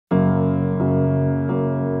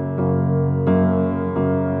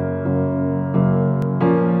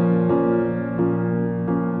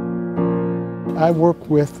I work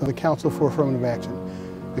with the Council for Affirmative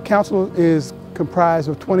Action. The Council is comprised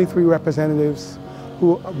of 23 representatives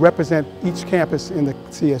who represent each campus in the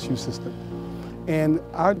CSU system. And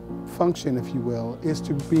our function, if you will, is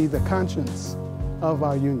to be the conscience of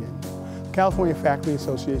our union. The California Faculty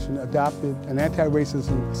Association adopted an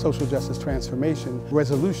anti-racism social justice transformation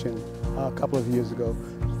resolution a couple of years ago.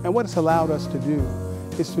 And what it's allowed us to do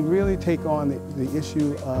is to really take on the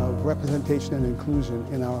issue of representation and inclusion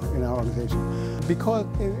in our organization. Because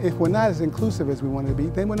if we're not as inclusive as we want to be,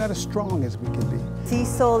 then we're not as strong as we can be.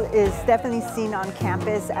 Cecil is definitely seen on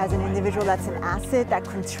campus as an individual that's an asset that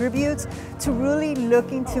contributes to really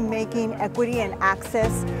looking to making equity and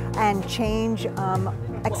access and change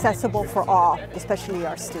accessible for all, especially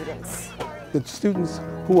our students. The students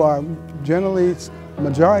who are generally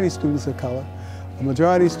majority students of color, the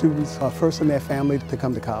majority of students are first in their family to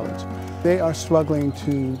come to college. They are struggling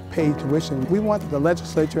to pay tuition. We want the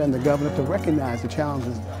legislature and the governor to recognize the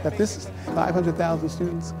challenges that this is 500,000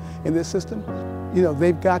 students in this system. You know,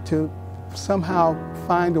 they've got to somehow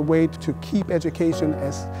find a way to keep education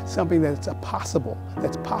as something that's possible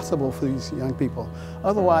for these young people.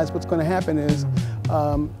 Otherwise, what's going to happen is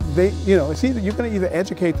it's either you're going to either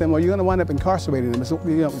educate them or you're going to wind up incarcerating them. So,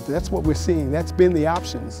 that's what we're seeing. That's been the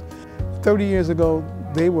options. 30 years ago,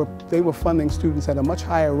 they were funding students at a much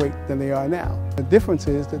higher rate than they are now. The difference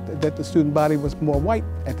is that the student body was more white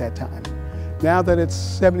at that time. Now that it's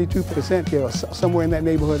 72%, somewhere in that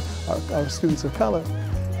neighborhood, are students of color,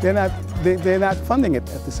 they're not funding it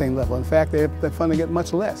at the same level. In fact, they're funding it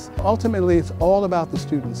much less. Ultimately, it's all about the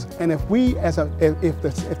students. And if we, if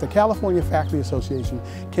the California Faculty Association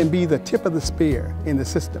can be the tip of the spear in the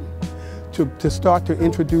system to start to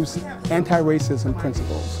introduce anti-racism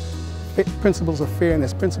principles of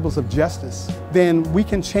fairness, principles of justice, then we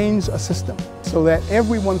can change a system so that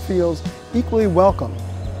everyone feels equally welcome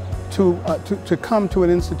to come to an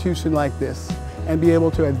institution like this and be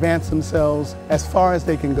able to advance themselves as far as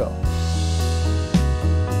they can go.